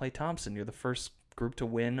Curry, a Klay Thompson. You're the first group to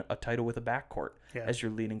win a title with a backcourt as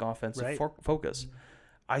your leading offensive focus.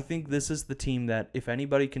 I think this is the team that, if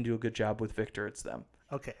anybody can do a good job with Victor, it's them.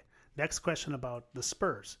 Okay. Next question about the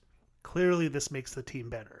Spurs. Clearly, this makes the team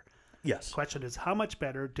better. Yes. Question is, how much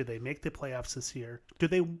better do they make the playoffs this year? Do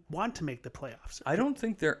they want to make the playoffs? I don't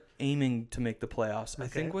think they're aiming to make the playoffs. Okay. I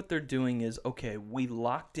think what they're doing is, okay, we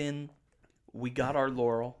locked in we got our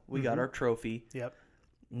laurel, we got our trophy. Yep.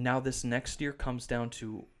 Now this next year comes down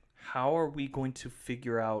to how are we going to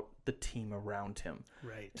figure out the team around him?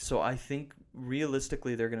 Right. So I think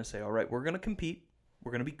realistically they're going to say, all right, we're going to compete.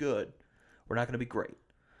 We're going to be good. We're not going to be great.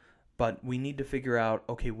 But we need to figure out,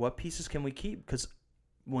 okay, what pieces can we keep? Because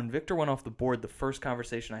when Victor went off the board, the first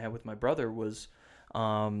conversation I had with my brother was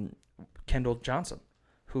Kendall Johnson,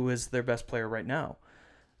 who is their best player right now.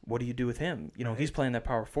 What do you do with him? You know, he's playing that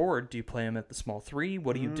power forward. Do you play him at the small 3?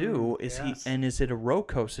 What do you do? Is it a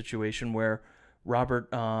Rocco situation where Robert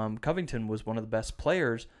Covington was one of the best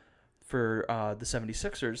players for the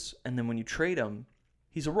 76ers, and then when you trade him,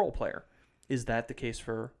 he's a role player? Is that the case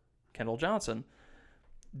for Kendall Johnson?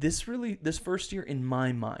 This first year, in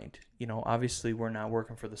my mind, you know, obviously we're not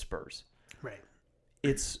working for the Spurs. Right.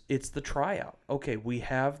 It's the tryout. Okay, we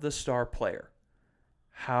have the star player.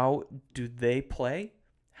 How do they play?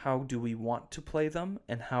 How do we want to play them?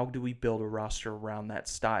 And how do we build a roster around that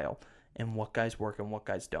style? And what guys work and what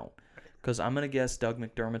guys don't? Because I'm going to guess Doug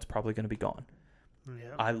McDermott's probably going to be gone.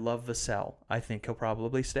 Yeah. I love Vassell. I think he'll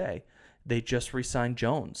probably stay. They just re-signed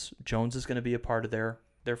Jones. Jones is going to be a part of their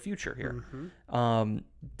future here. Mm-hmm.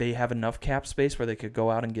 They have enough cap space where they could go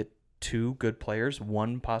out and get 2 good players.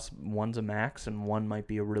 One's a max, and one might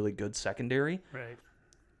be a really good secondary. Right.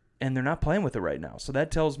 And they're not playing with it right now. So that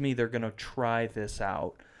tells me they're going to try this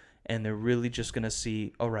out, and they're really just going to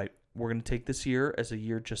see, all right, we're going to take this year as a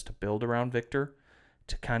year just to build around Victor,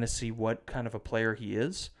 to kind of see what kind of a player he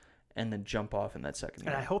is, and then jump off in that second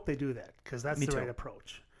year. And I hope they do that, because that's the right too.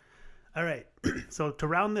 approach. All right. So to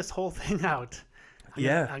round this whole thing out,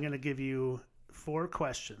 I'm going to give you 4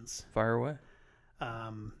 questions. Fire away.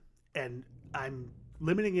 And I'm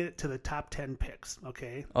limiting it to the top 10 picks,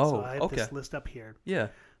 okay? Oh, so I have okay. this list up here. Yeah.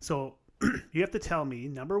 So you have to tell me,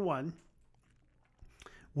 number 1,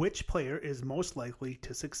 which player is most likely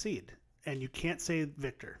to succeed? And you can't say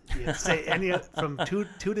Victor. You have to say any from 2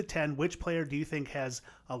 to 10. Which player do you think has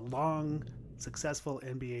a long, successful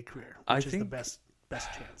NBA career? Which is the best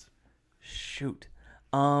chance? Shoot.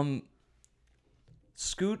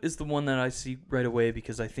 Scoot is the one that I see right away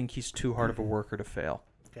because I think he's too hard of a worker to fail.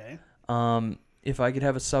 Okay. If I could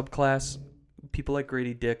have a subclass, people like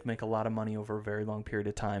Grady Dick make a lot of money over a very long period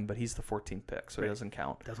of time, but he's the 14th pick, so he doesn't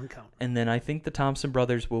count. Doesn't count. And then I think the Thompson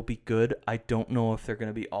brothers will be good. I don't know if they're going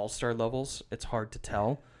to be all-star levels. It's hard to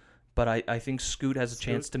tell. But I think Scoot has a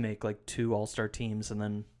chance to make like 2 all-star teams, and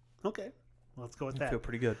then okay. Well, let's go with I that. feel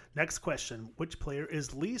pretty good. Next question. Which player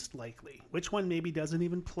is least likely? Which one maybe doesn't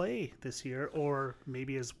even play this year, or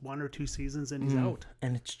maybe is 1 or 2 seasons and he's out?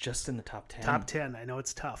 And it's just in the top 10. Top 10. I know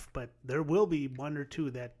it's tough, but there will be 1 or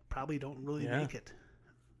 2 that probably don't really make it.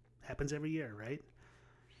 Happens every year, right?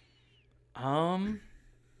 God,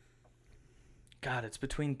 it's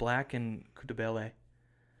between Black and Kudabele.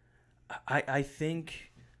 I think...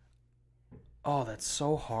 Oh, that's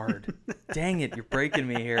so hard. Dang it, you're breaking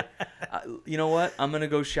me here. You know what? I'm going to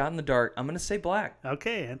go shot in the dark. I'm going to say Black.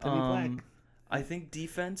 Okay, Anthony Black. I think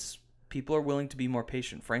defense, people are willing to be more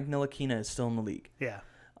patient. Frank Ntilikina is still in the league. Yeah.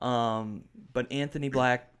 But Anthony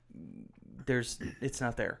Black, it's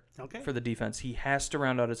not there Okay. for the defense. He has to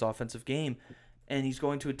round out his offensive game, and he's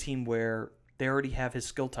going to a team where they already have his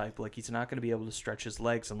skill type. Like, he's not going to be able to stretch his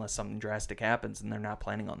legs unless something drastic happens, and they're not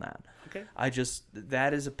planning on that. Okay.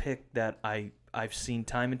 That is a pick that I've seen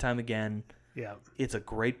time and time again. Yeah. It's a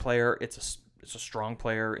great player. It's a strong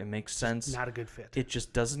player. It makes sense. Not a good fit. It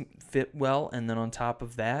just doesn't fit well. And then on top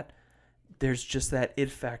of that, there's just that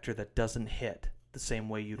it factor that doesn't hit the same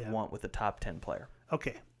way you'd want with a top 10 player.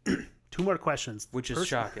 Okay. 2 more questions. Which is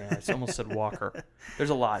shocking. I almost said Walker.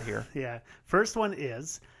 There's a lot here. Yeah. First one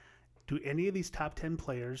is, do any of these top 10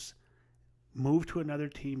 players move to another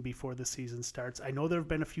team before the season starts? I know there have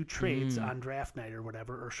been a few trades on draft night or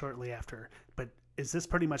whatever, or shortly after, but is this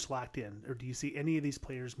pretty much locked in, or do you see any of these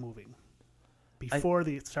players moving before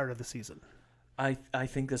the start of the season? I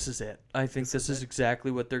think this is it. I think this is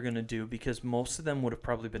exactly what they're going to do, because most of them would have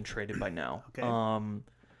probably been traded by now. Okay.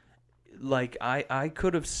 Like, I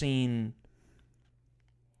could have seen...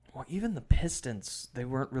 Well, even the Pistons, they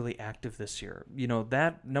weren't really active this year. You know,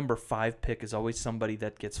 that number 5 pick is always somebody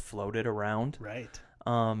that gets floated around. Right.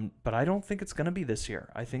 But I don't think it's going to be this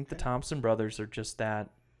year. I think the Thompson brothers are just that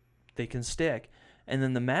they can stick. And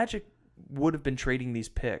then the Magic would have been trading these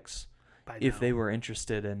picks if they were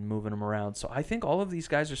interested in moving them around. So I think all of these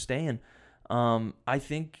guys are staying. I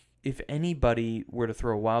think if anybody were to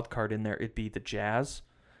throw a wild card in there, it'd be the Jazz.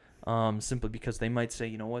 Simply because they might say,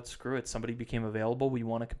 you know what, screw it. Somebody became available. We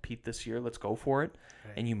want to compete this year. Let's go for it.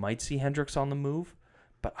 Right. And you might see Hendricks on the move.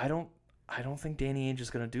 But I don't think Danny Ainge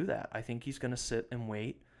is going to do that. I think he's going to sit and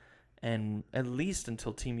wait and at least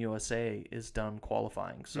until Team USA is done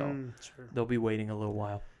qualifying. So Sure. they'll be waiting a little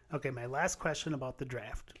while. Okay, my last question about the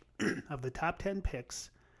draft. Of the top 10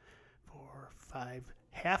 picks, 4, 5,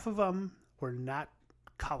 half of them were not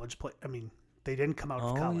college play. I mean, they didn't come out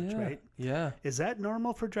of college, right? Yeah. Is that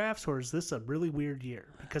normal for drafts, or is this a really weird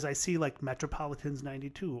year? Because I see like Metropolitans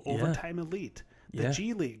 92, Overtime Elite, the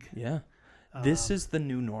G League. Yeah. This is the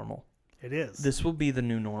new normal. It is. This will be the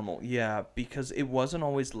new normal. Yeah, because it wasn't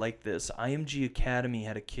always like this. IMG Academy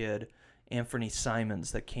had a kid, Anthony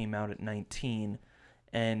Simons, that came out at 19,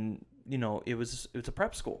 and it was a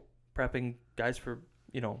prep school, prepping guys for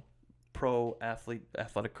pro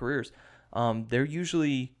athletic careers.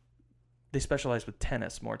 They specialize with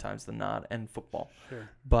tennis more times than not, and football. Sure.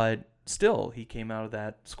 But still, he came out of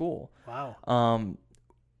that school. Wow.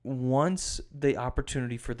 Once the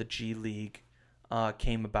opportunity for the G League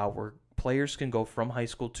came about, where players can go from high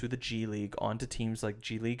school to the G League onto teams like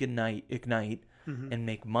G League Ignite and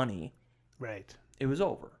make money, right? It was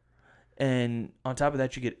over. And on top of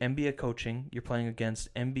that, you get NBA coaching. You're playing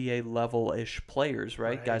against NBA level-ish players,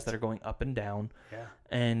 right? Guys that are going up and down. Yeah.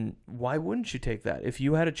 And why wouldn't you take that? If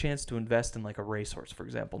you had a chance to invest in like a racehorse, for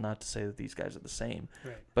example, not to say that these guys are the same,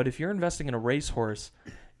 right. But if you're investing in a racehorse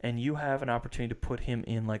and you have an opportunity to put him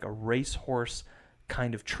in like a racehorse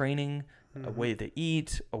kind of training, a way to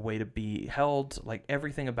eat, a way to be held, like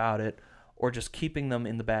everything about it, or just keeping them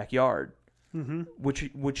in the backyard,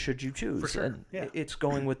 which should you choose? For sure. And yeah. It's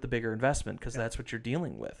going with the bigger investment because that's what you're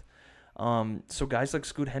dealing with. So guys like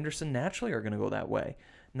Scoot Henderson naturally are going to go that way.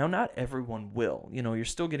 Now, not everyone will. You're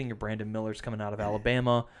still getting your Brandon Millers coming out of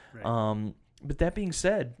Alabama. Right. But that being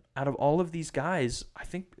said, out of all of these guys, I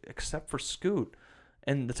think except for Scoot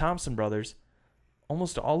and the Thompson brothers,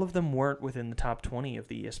 almost all of them weren't within the top 20 of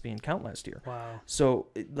the ESPN count last year. Wow. So,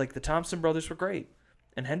 the Thompson brothers were great,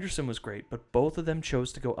 and Henderson was great, but both of them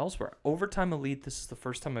chose to go elsewhere. Overtime Elite, this is the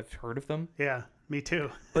first time I've heard of them. Yeah, me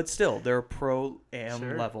too. But still, they're a pro-am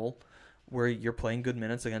Sure. level where you're playing good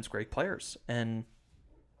minutes against great players. And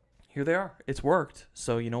here they are. It's worked.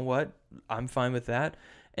 So, you know what? I'm fine with that.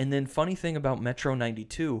 And then funny thing about Metro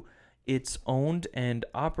 92, it's owned and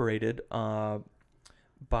operated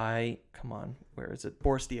by, where is it?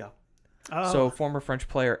 Boris Diaw. Oh. So former French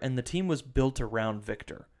player. And the team was built around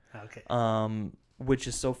Victor. Okay. Which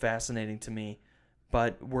is so fascinating to me.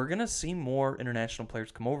 But we're going to see more international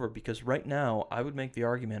players come over because right now I would make the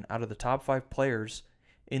argument out of the top 5 players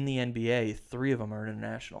in the NBA, 3 of them are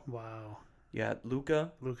international. Wow. You got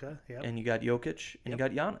Luka, yep. and you got Jokic, and you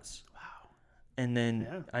got Giannis. Wow. And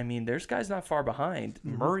then, there's guys not far behind.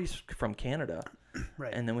 Murray's from Canada.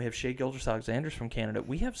 Right. And then we have Shai Gilgeous-Alexander's from Canada.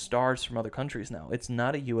 We have stars from other countries now. It's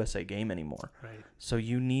not a USA game anymore. Right. So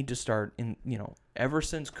you need to start ever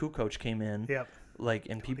since Kukoc came in, Yep.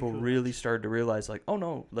 and people really started to realize, oh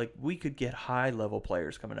no, we could get high-level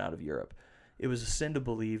players coming out of Europe. It was a sin to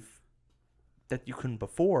believe that you couldn't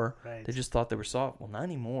before. Right. They just thought they were soft. Well, not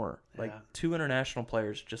anymore. Yeah. 2 international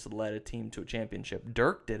players just led a team to a championship.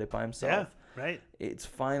 Dirk did it by himself. Yeah, right. It's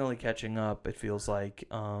finally catching up, it feels like.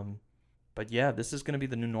 But yeah, this is going to be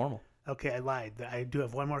the new normal. Okay, I lied. I do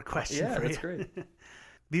have one more question for you. Yeah, that's great.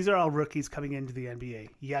 These are all rookies coming into the NBA.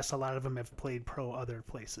 Yes, a lot of them have played pro other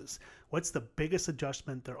places. What's the biggest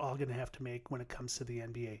adjustment they're all going to have to make when it comes to the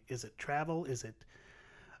NBA? Is it travel? Is it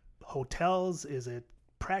hotels? Is it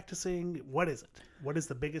practicing? What is it? What is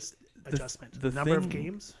the biggest adjustment? The number of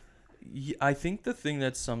games? I think the thing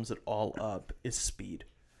that sums it all up is speed.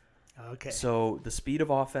 Okay. So the speed of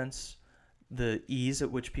offense, the ease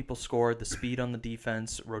at which people score, the speed on the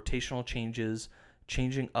defense, rotational changes,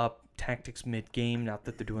 changing up tactics mid-game, not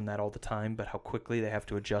that they're doing that all the time, but how quickly they have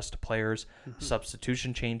to adjust to players,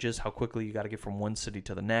 substitution changes, how quickly you got to get from one city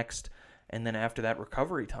to the next, and then after that,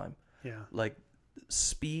 recovery time. Yeah.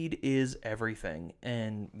 Speed is everything,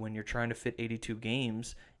 and when you're trying to fit 82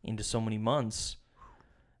 games into so many months,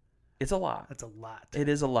 it's a lot. That's a lot. It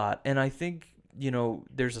is a lot, and I think,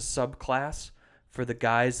 there's a subclass for the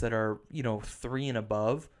guys that are, 3 and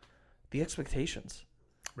above, the expectations.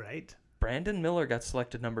 Right. Brandon Miller got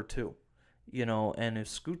selected number 2, and if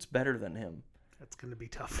Scoot's better than him, that's going to be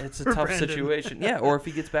tough. It's a tough Brandon. Situation. Yeah, or if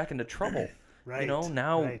he gets back into trouble. Right.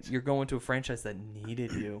 Now you're going to a franchise that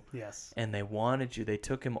needed you. Yes. And they wanted you. They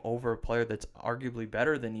took him over a player that's arguably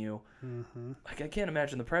better than you. Mm-hmm. I can't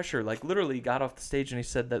imagine the pressure. Literally he got off the stage and he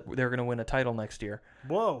said that they're going to win a title next year.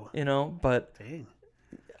 Whoa. But Dang.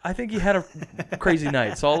 I think he had a crazy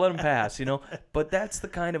night, so I'll let him pass, But that's the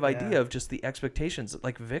kind of idea of just the expectations.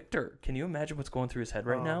 Victor, can you imagine what's going through his head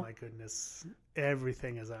right now? Oh, my goodness.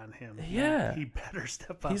 Everything is on him. Yeah. He better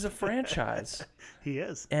step up. He's a franchise. He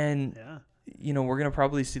is. And, we're going to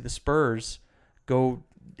probably see the Spurs go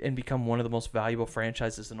and become one of the most valuable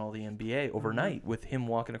franchises in all the NBA overnight with him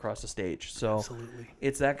walking across the stage. So Absolutely.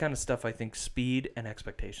 it's that kind of stuff. I think speed and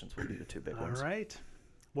expectations will be the two big ones. All right.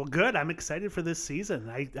 Well, good. I'm excited for this season.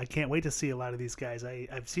 I can't wait to see a lot of these guys.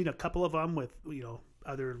 I've seen a couple of them with,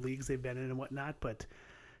 other leagues they've been in and whatnot, but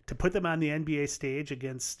to put them on the NBA stage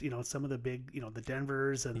against, some of the big, the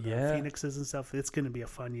Denvers and the Phoenixes and stuff, it's going to be a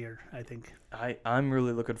fun year, I think. I'm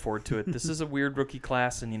really looking forward to it. This is a weird rookie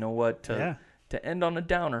class, and you know what? To end on a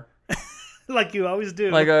downer. Like you always do.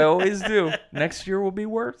 Like I always do. Next year will be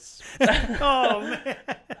worse. Oh, man.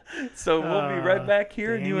 So we'll be right back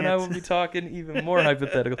here, and you and I will be talking even more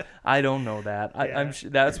hypothetical. I don't know that. I'm sure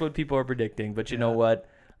that's what people are predicting. But you know what?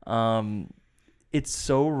 It's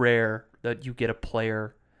so rare that you get a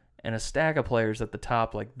player and a stack of players at the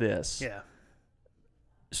top like this. Yeah.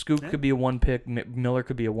 Scoop could be a 1 pick. Miller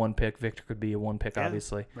could be a 1 pick. Victor could be a 1 pick,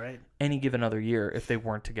 obviously. Right. Any given other year if they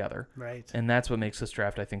weren't together. Right. And that's what makes this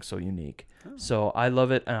draft, I think, so unique. Oh. So I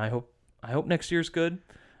love it, and I hope next year's good.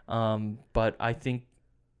 But I think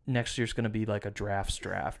next year's going to be like a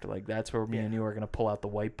draft. Like that's where me and you are going to pull out the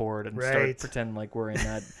whiteboard and start pretending like we're in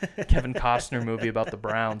that Kevin Costner movie about the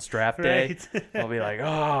Browns draft day. I'll be like,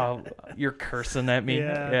 oh, you're cursing at me.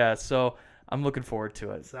 Yeah. So I'm looking forward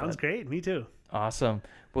to it. Sounds great. Me too. Awesome.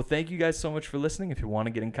 Well, thank you guys so much for listening. If you want to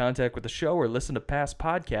get in contact with the show or listen to past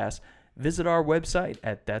podcasts, visit our website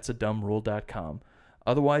at that'sadumbRule.com.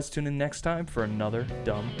 Otherwise, tune in next time for another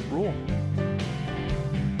Dumb Rule.